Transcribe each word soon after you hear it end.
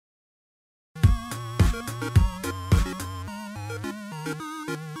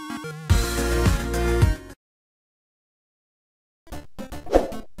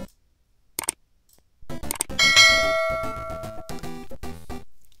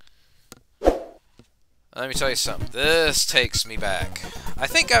Let me tell you something. This takes me back. I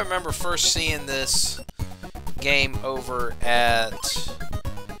think I remember first seeing this game over at...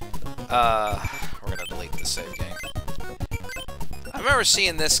 we're going to delete the save game. I remember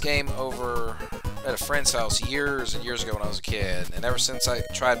seeing this game over at a friend's house years and years ago when I was a kid. And ever since I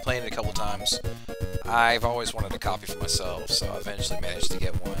tried playing it a couple times, I've always wanted a copy for myself. So I eventually managed to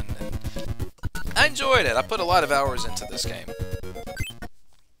get one. And I enjoyed it. I put a lot of hours into this game.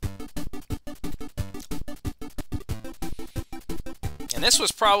 And this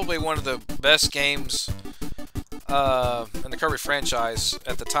was probably one of the best games in the Kirby franchise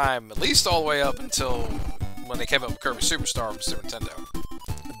at the time, at least all the way up until when they came up with Kirby Superstar from Super Nintendo.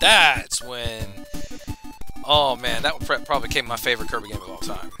 That's when, oh man, that probably became my favorite Kirby game of all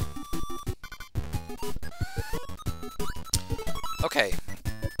time. Okay.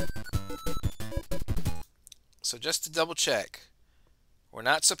 So just to double check, we're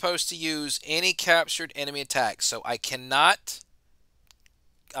not supposed to use any captured enemy attacks, so I cannot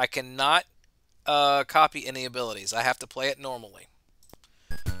copy any abilities. I have to play it normally.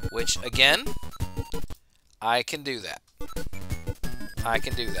 Which, again, I can do that. I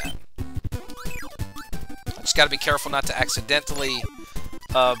can do that. I just got to be careful not to accidentally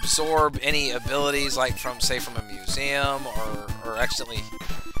absorb any abilities, like from, say, from a museum, or accidentally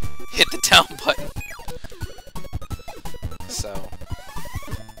hit the down button. So,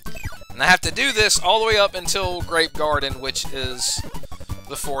 and I have to do this all the way up until Grape Garden, which is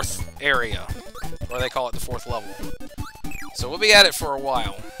the 4th area, or they call it the 4th level. So we'll be at it for a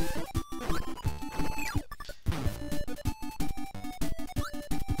while.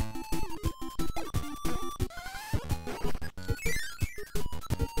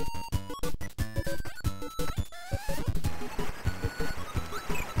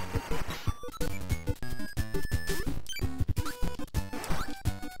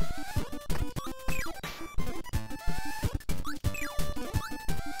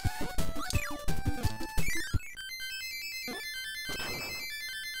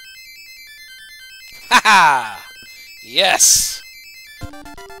 Haha! Yes!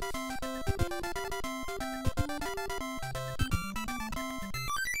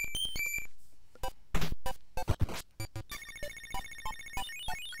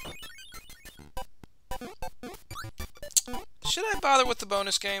 Should I bother with the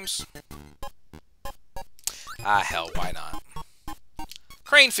bonus games? Ah, hell, why not?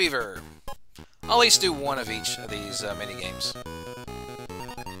 Crane Fever! I'll at least do one of each of these mini-games.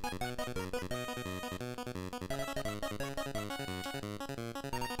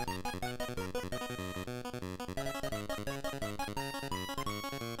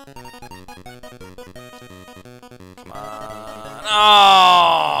 Come on.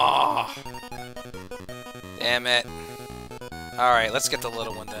 Oh! Damn it. Alright, let's get the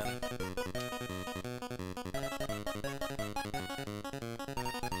little one then.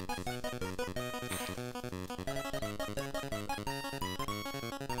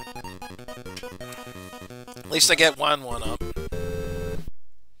 At least I get one up.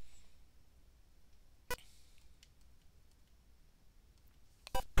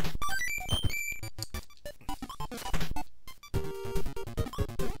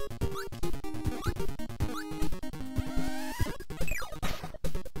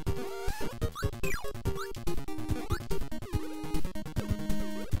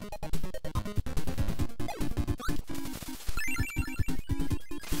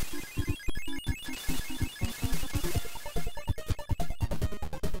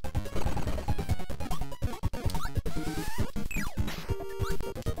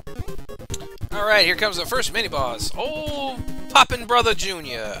 Alright, here comes the first mini-boss. Old Poppin' Brother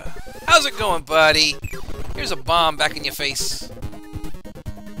Jr. How's it going, buddy? Here's a bomb back in your face.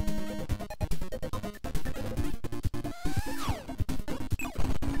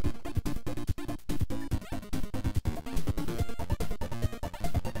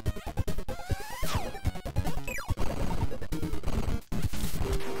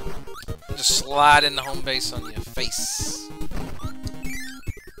 Just slide into home base on your face.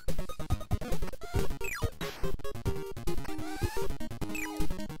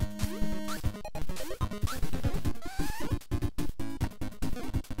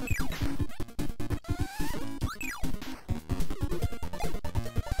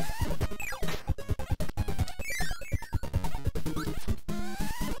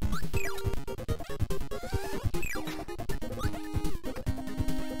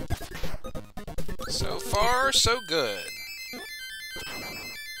 So far, so good.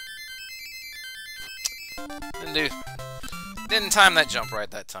 Didn't time that jump right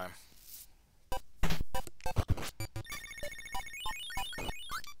that time.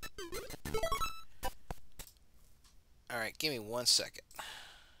 give me 1 second.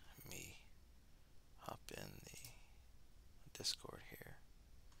 Let me hop in the Discord here.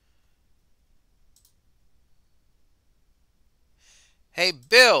 Hey,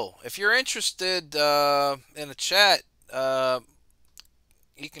 Bill, if you're interested in a chat,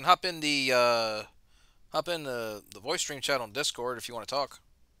 you can hop in the voice stream chat on Discord if you want to talk.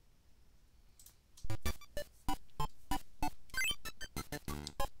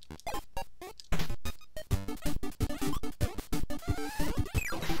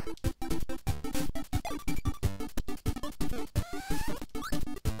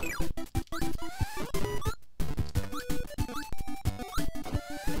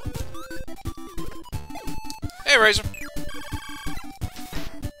 Hey, Razor.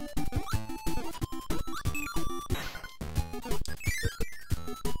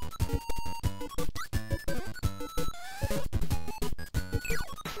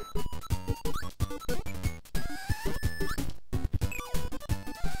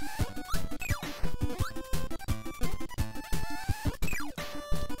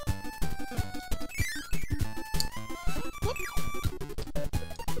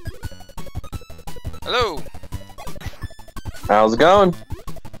 Hello. How's it going?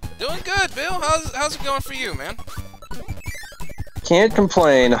 Doing good, Bill. How's it going for you, man? Can't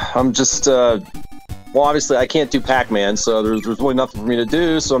complain. I'm just, well, obviously I can't do Pac-Man, so there's really nothing for me to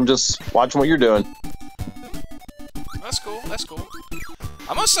do, so I'm just watching what you're doing. That's cool. That's cool.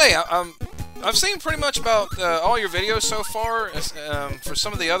 I must say, I've seen pretty much about all your videos so far. For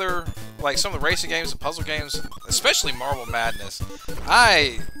some of the other, like some of the racing games and puzzle games, especially Marble Madness.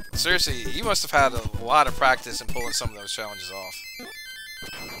 Seriously, you must have had a lot of practice in pulling some of those challenges off.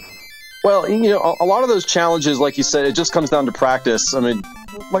 Well, you know, a lot of those challenges, like you said, it just comes down to practice. I mean,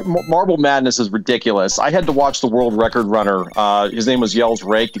 like Marble Madness is ridiculous. I had to watch the world record runner. His name was Yells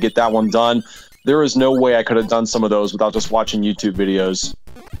Rake to get that one done. There is no way I could have done some of those without just watching YouTube videos.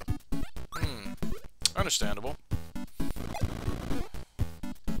 Understandable.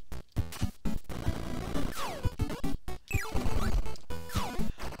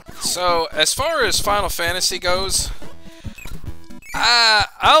 So, as far as Final Fantasy goes,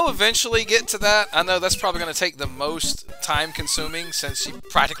 I'll eventually get to that. I know that's probably going to take the most time-consuming, since you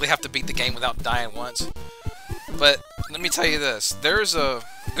practically have to beat the game without dying once. But, let me tell you this. There's a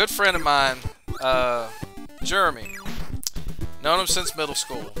good friend of mine, Jeremy. Known him since middle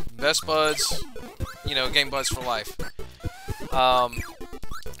school. Best buds, you know, game buds for life.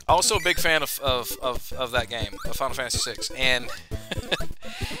 Also a big fan of that game, of Final Fantasy VI. And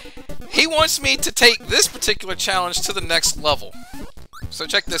he wants me to take this particular challenge to the next level. So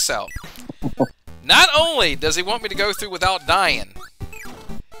check this out. Not only does he want me to go through without dying,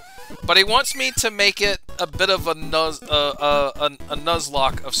 but he wants me to make it a bit of a nuzlocke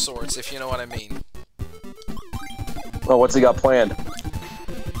of sorts, if you know what I mean. Well, what's he got planned?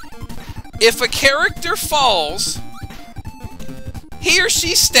 If a character falls, he or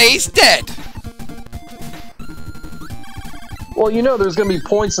she stays dead. Well, you know, there's going to be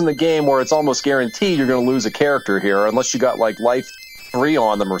points in the game where it's almost guaranteed you're going to lose a character here, unless you got, like, life 3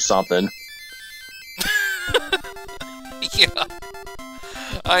 on them or something. Yeah,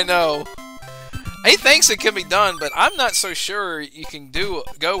 I know. He thinks it can be done, but I'm not so sure you can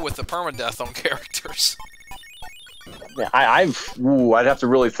go with the permadeath on characters. Yeah, I'd have to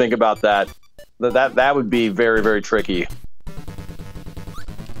really think about that. That would be very, very tricky.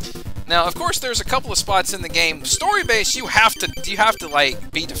 Now, of course, there's a couple of spots in the game. Story-based, you have to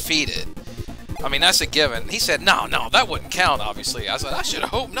like be defeated. I mean, that's a given. He said, no, that wouldn't count. Obviously, I said, I should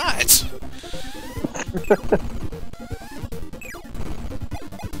hope not.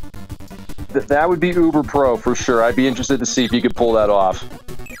 That would be uber pro for sure. I'd be interested to see if you could pull that off.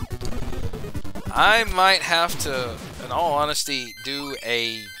 I might have to, in all honesty, do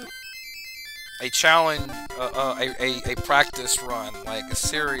a challenge, a practice run, like a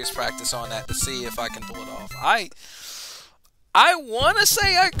serious practice on that to see if I can pull it off. I want to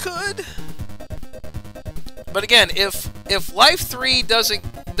say I could, but again, if Life 3 doesn't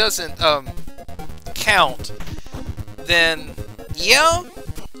count, then yeah,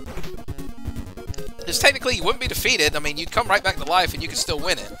 because technically you wouldn't be defeated. I mean, you'd come right back to life and you could still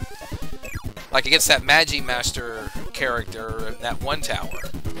win it. Like against that Magi Master character in that one tower.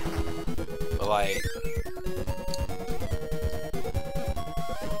 But like...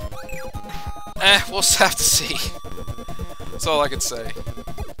 we'll have to see. That's all I can say.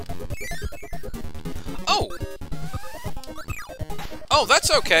 Oh! Oh, that's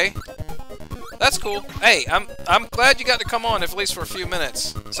okay. That's cool. Hey, I'm glad you got to come on, at least for a few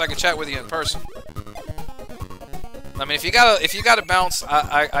minutes, so I can chat with you in person. I mean, if you gotta bounce,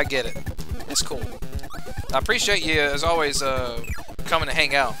 I get it. It's cool. I appreciate you, as always, coming to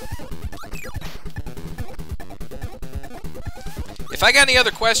hang out. If I got any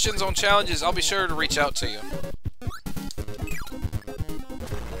other questions on challenges, I'll be sure to reach out to you.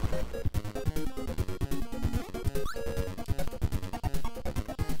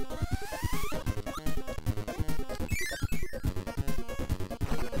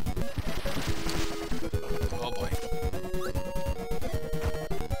 Oh boy.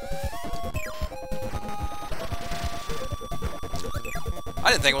 I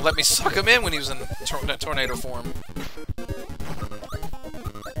didn't think it would let me suck him in when he was in tornado form.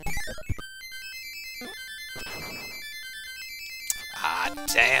 Ah,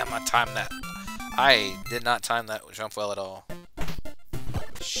 damn, I timed that. I did not time that jump well at all.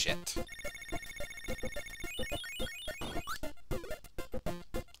 Shit.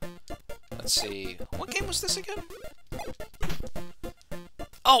 Let's see. What game was this again?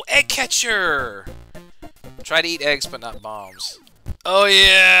 Oh, Egg Catcher! Try to eat eggs, but not bombs. Oh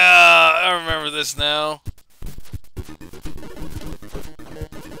yeah! I remember this now.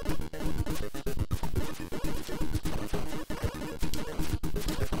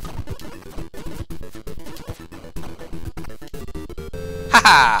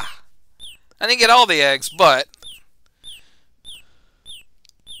 Haha! I didn't get all the eggs, but...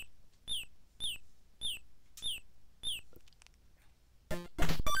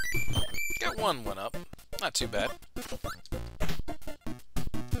 got one up. Not too bad.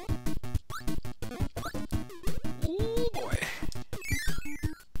 Ooh, boy.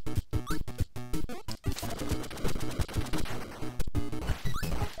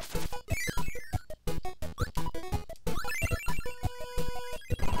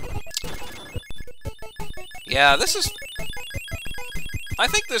 Yeah, this is... I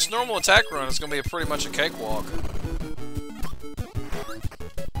think this normal attack run is going to be pretty much a cakewalk.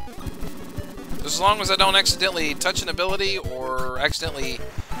 As long as I don't accidentally touch an ability or accidentally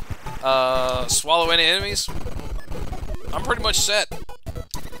swallow any enemies, I'm pretty much set.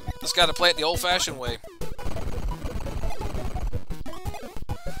 Just got to play it the old-fashioned way.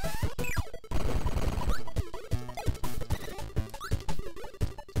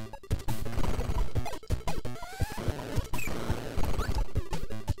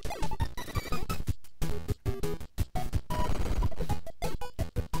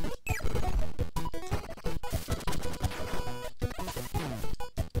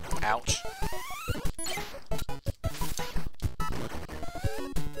 Ouch.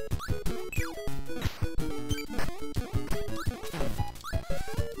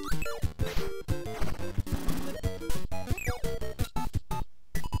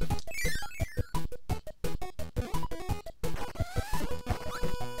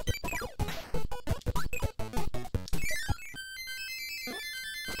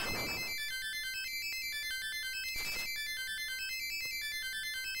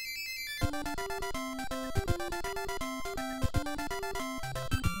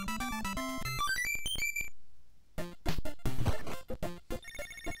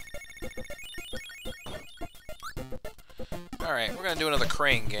 Alright, we're gonna do another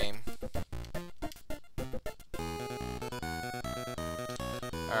crane game.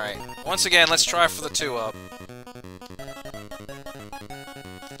 Alright, once again, let's try for the 2-up.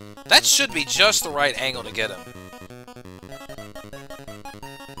 That should be just the right angle to get him.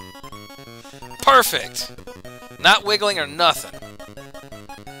 Perfect! Not wiggling or nothing.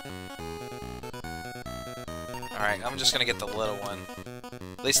 Alright, I'm just gonna get the little one.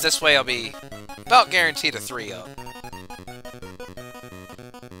 At least this way I'll be about guaranteed a 3-up.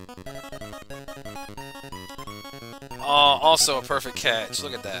 Oh, also a perfect catch.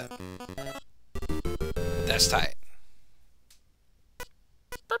 Look at that. That's tight.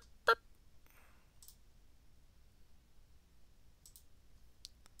 Burp, burp.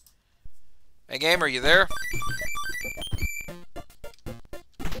 Hey, gamer, you there?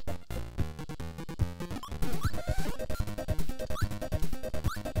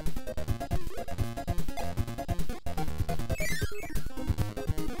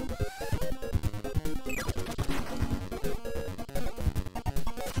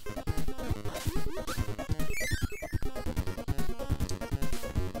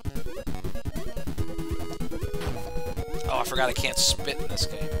 Oh, I forgot I can't spit in this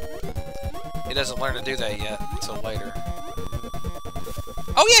game. He doesn't learn to do that yet until later.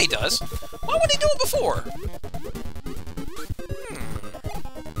 Oh yeah, he does. Why wouldn't he do it before?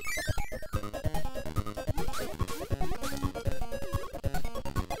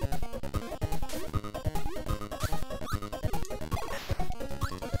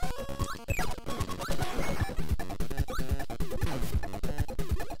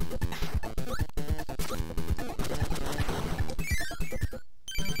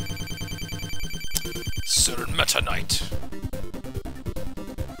 Sir Meta Knight.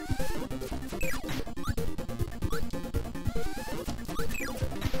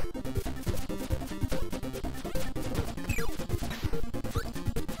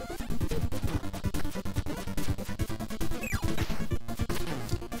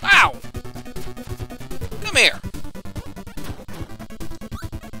 Ow! Come here.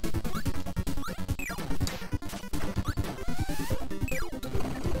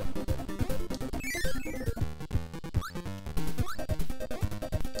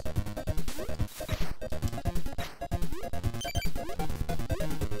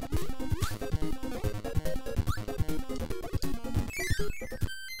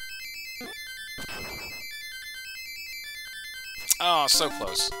 Oh, so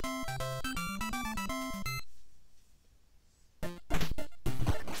close.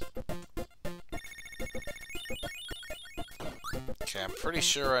 Okay, I'm pretty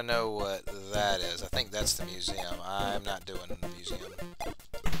sure I know what that is. I think that's the museum. I'm not doing the museum.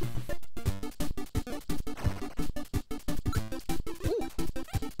 Ooh.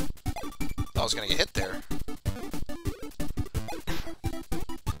 Thought I was gonna get hit there.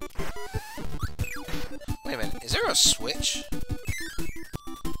 Wait a minute, is there a switch?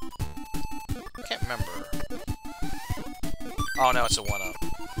 I can't remember. Oh no, it's a 1-up.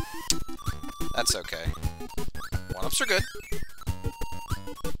 That's okay. 1-ups are good.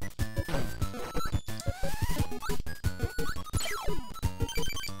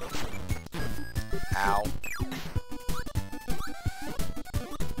 Ow.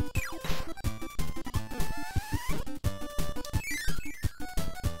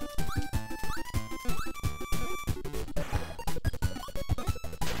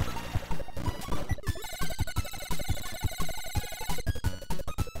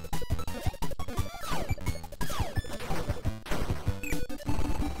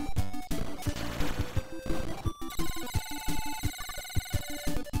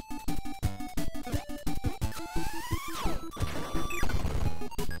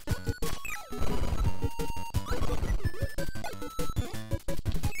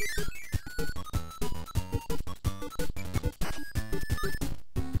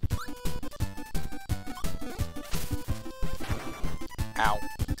 Ow.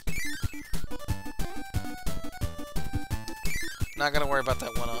 Not gonna worry about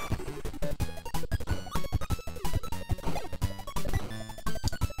that 1-up.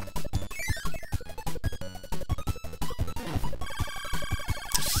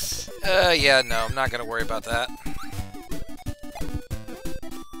 Yeah, no, I'm not gonna worry about that.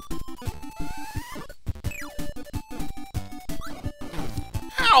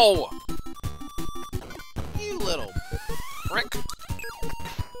 Ow! You little prick.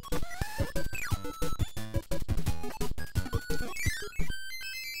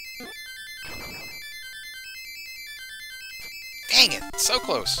 Dang it, so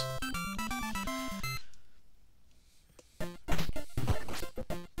close.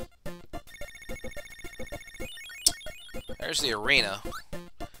 There's the arena.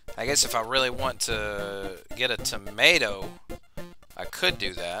 I guess if I really want to get a tomato, I could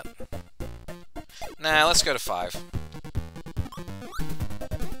do that. Nah, let's go to 5.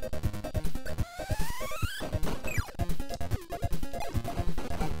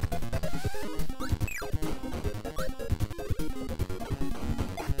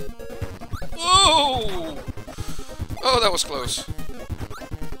 Whoa! Oh, that was close.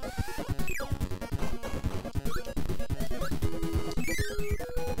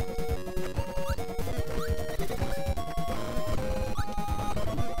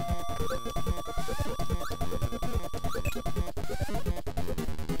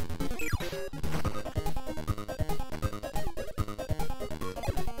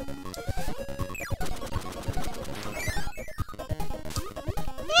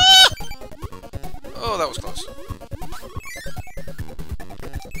 Oh, that was close.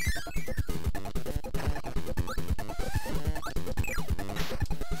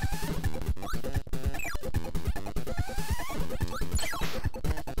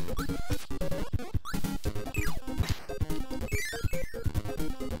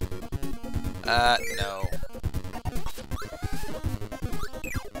 No.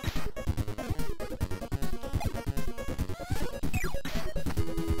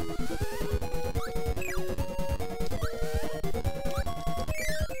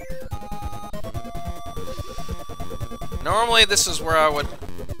 Normally this is where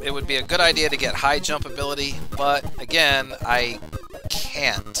it would be a good idea to get high jump ability, but again, I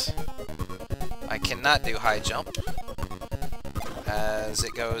can't. I cannot do high jump, as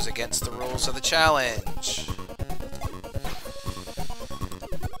it goes against the rules of the challenge.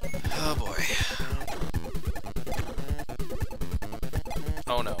 Oh boy.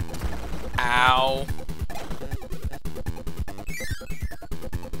 Oh no. Ow.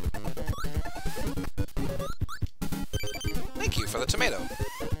 Thank you for the tomato.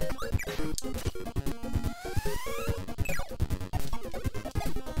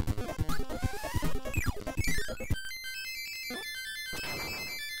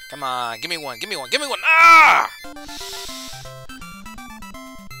 Come on, give me one, give me one, give me one! Ah!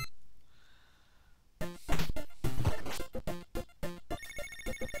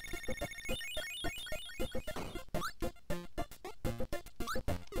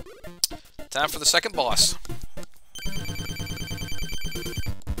 Time for the second boss.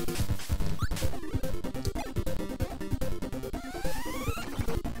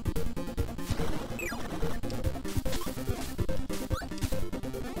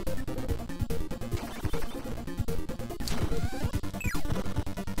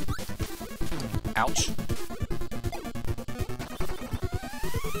 Ouch.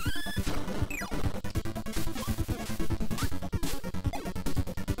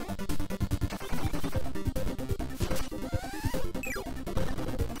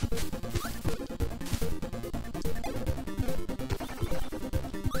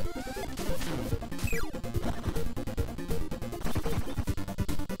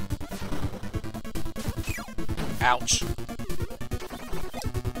 Ouch.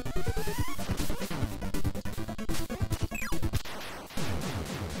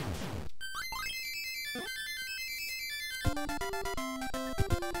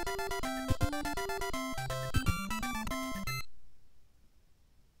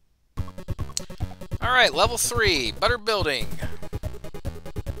 Alright, level 3, Butter Building.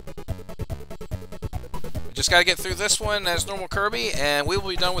 We just gotta get through this one as normal Kirby, and we will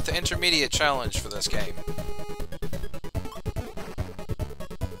be done with the intermediate challenge for this game.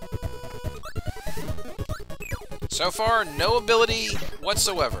 So far, no ability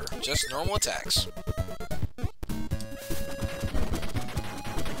whatsoever, just normal attacks.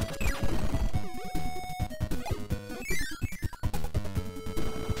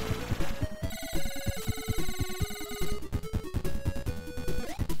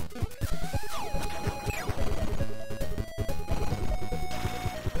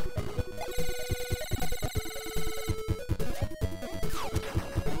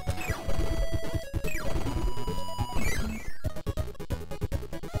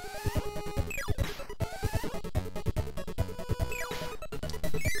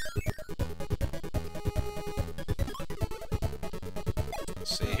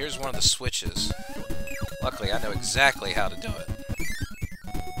 See, here's one of the switches. Luckily, I know exactly how to do it.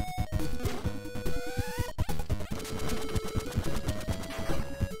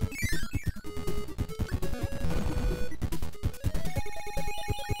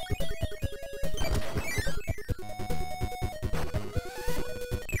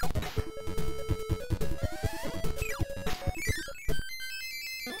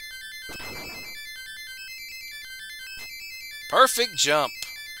 Perfect jump.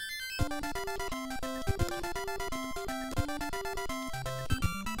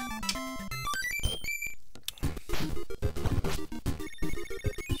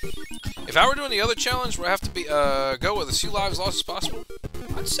 If I were doing the other challenge where I have to be go with as few lives lost as possible,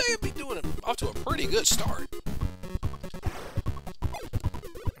 I'd say I'd be doing it off to a pretty good start.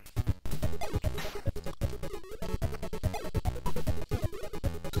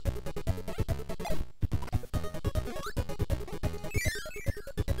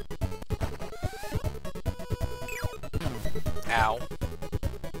 Ow.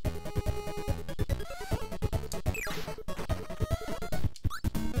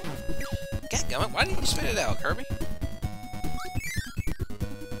 Dadgummit, why didn't you spit it out, Kirby?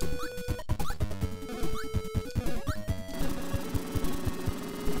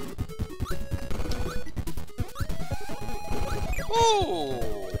 Ooh!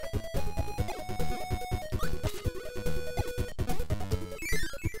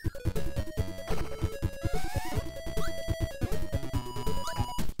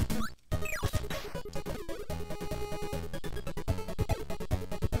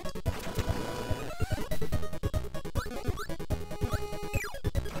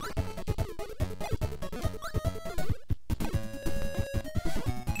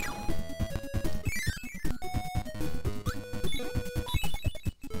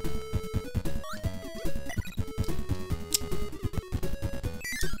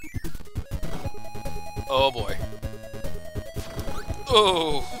 Oh boy.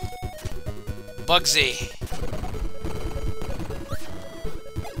 Oh, Bugsy.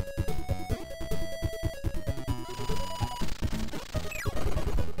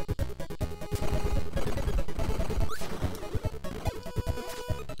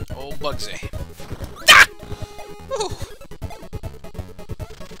 Bugsy. Ah! Woo!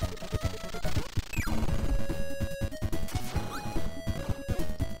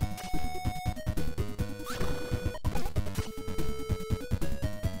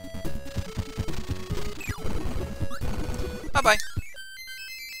 Bye-bye.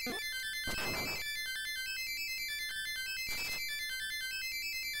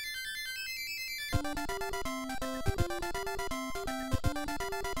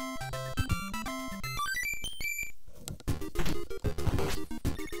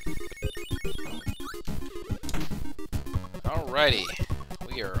 Alrighty,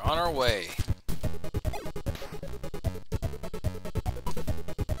 we are on our way.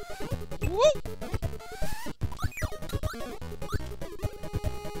 Woo!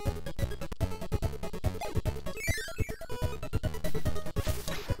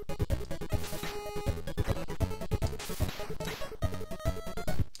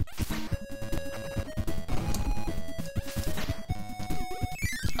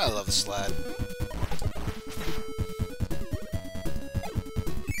 I love the slide.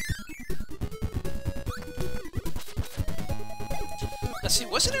 Let's see,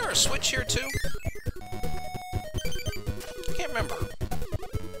 wasn't there a switch here too? I can't remember.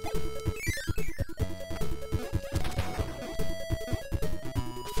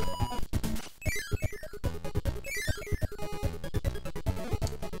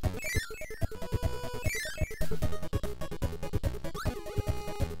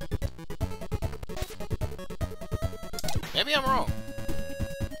 Maybe I'm wrong.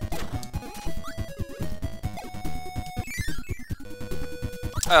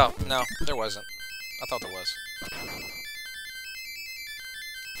 Oh, no, there wasn't. I thought there was.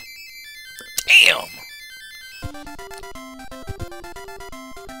 Damn!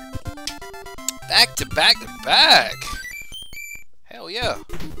 Back to back to back! Hell yeah.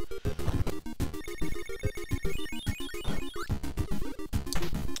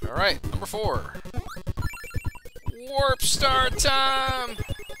 Alright, number 4. Warp Star time!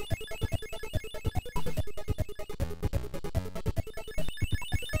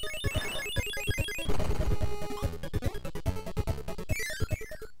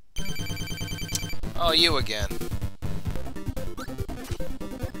 Oh, you again.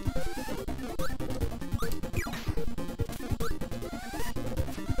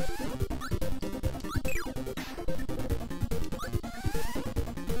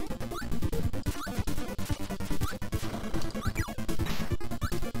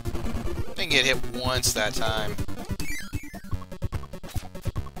 Didn't get hit once that time.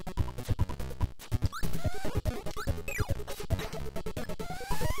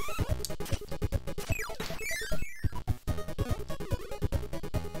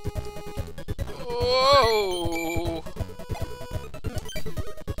 Whoa!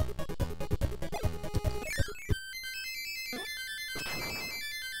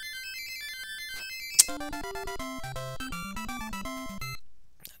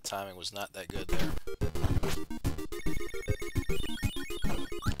 Timing was not that good there.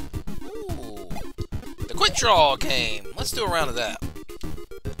 Ooh. The quick draw game. Let's do a round of that.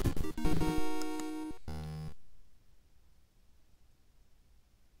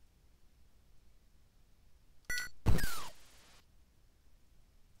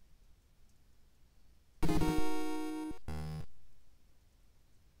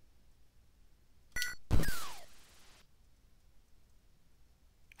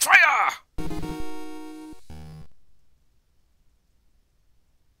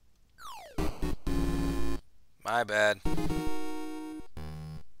 My bad.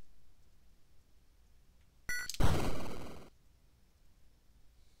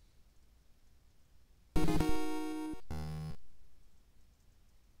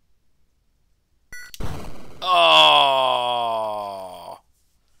 Oh.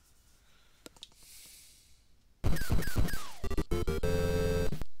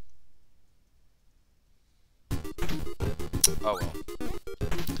 Oh well.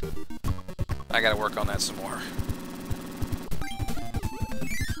 I gotta work on that some more.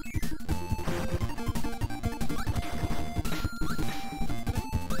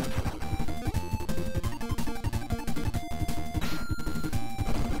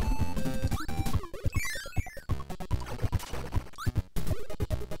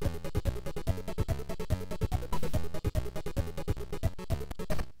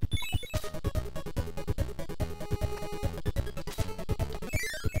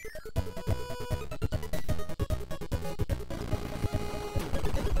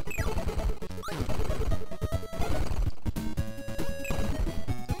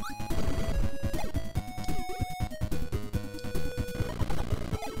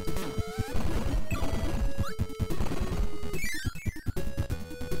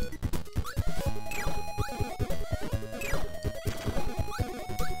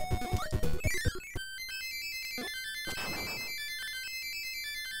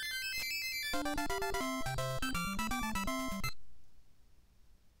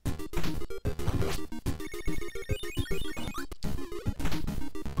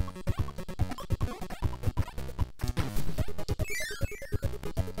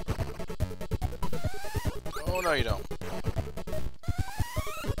 no, you don't.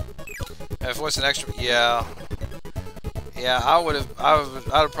 If it was an extra, yeah, I'd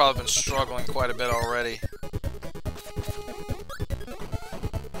have probably been struggling quite a bit already.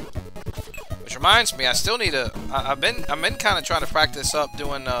 Which reminds me, I still need to. I've been kind of trying to practice up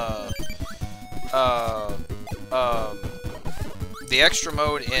doing the extra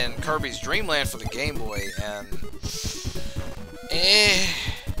mode in Kirby's Dream Land for the Game Boy, and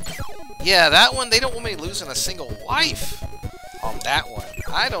yeah, that one they don't want me losing a single life on that one.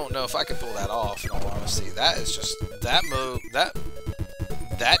 I don't know if I can pull that off. In all honesty, that is just that move. That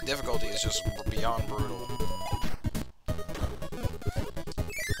difficulty is just beyond brutal.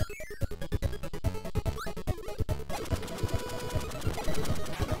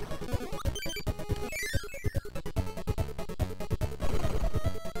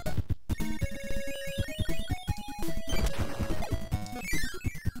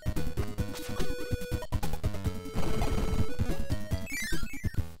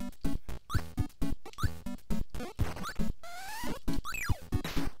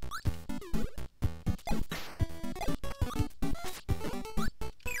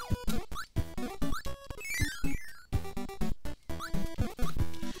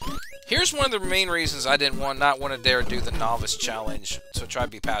 Here's one of the main reasons I didn't not want to dare do the Novice challenge, so try to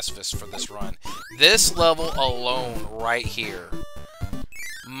be pacifist for this run. This level alone right here.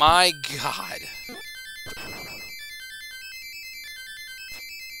 My God.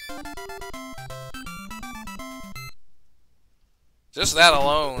 Just that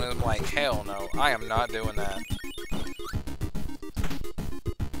alone, I'm like, hell no, I am not doing that.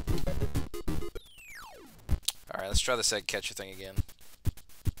 Alright, let's try this egg catcher thing again.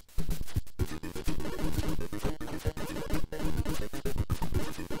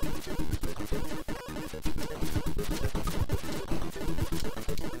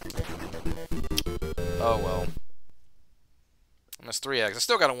 Oh well. And that's 3 eggs. I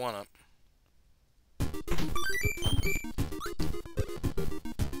still got a 1-up.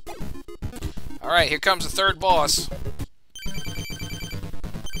 Alright, here comes the third boss.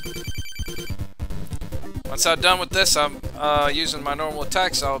 Once I'm done with this, I'm using my normal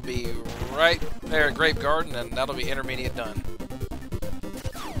attacks. I'll be right there at Grape Garden, and that'll be intermediate done.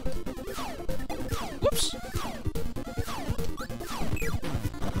 Whoops!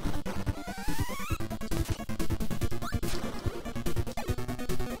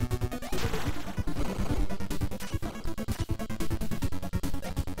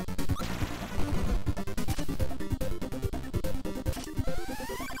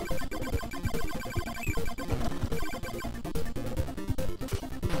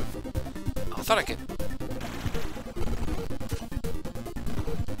 I thought I could.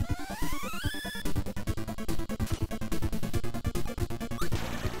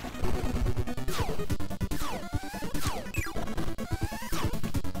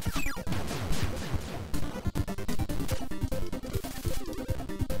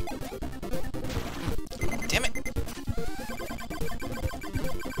 Damn it.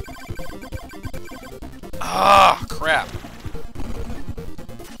 Ah, crap.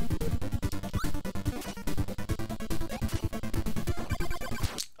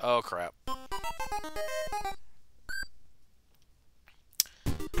 Oh, crap.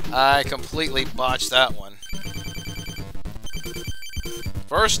 I completely botched that one.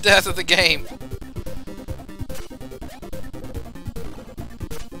 First death of the game.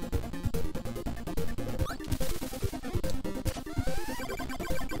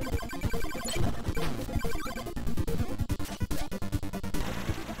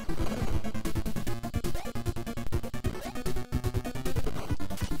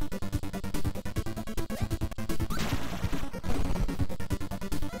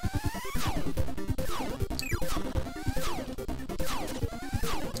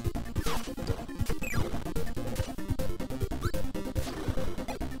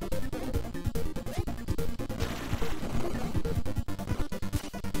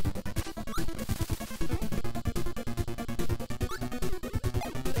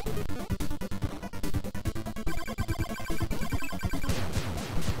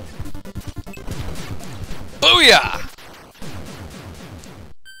 Booyah!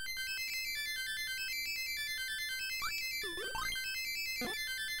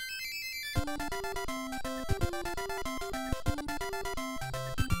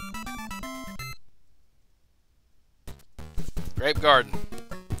 Grape Garden.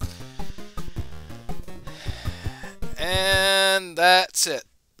 And that's it.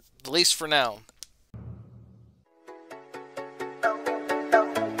 At least for now.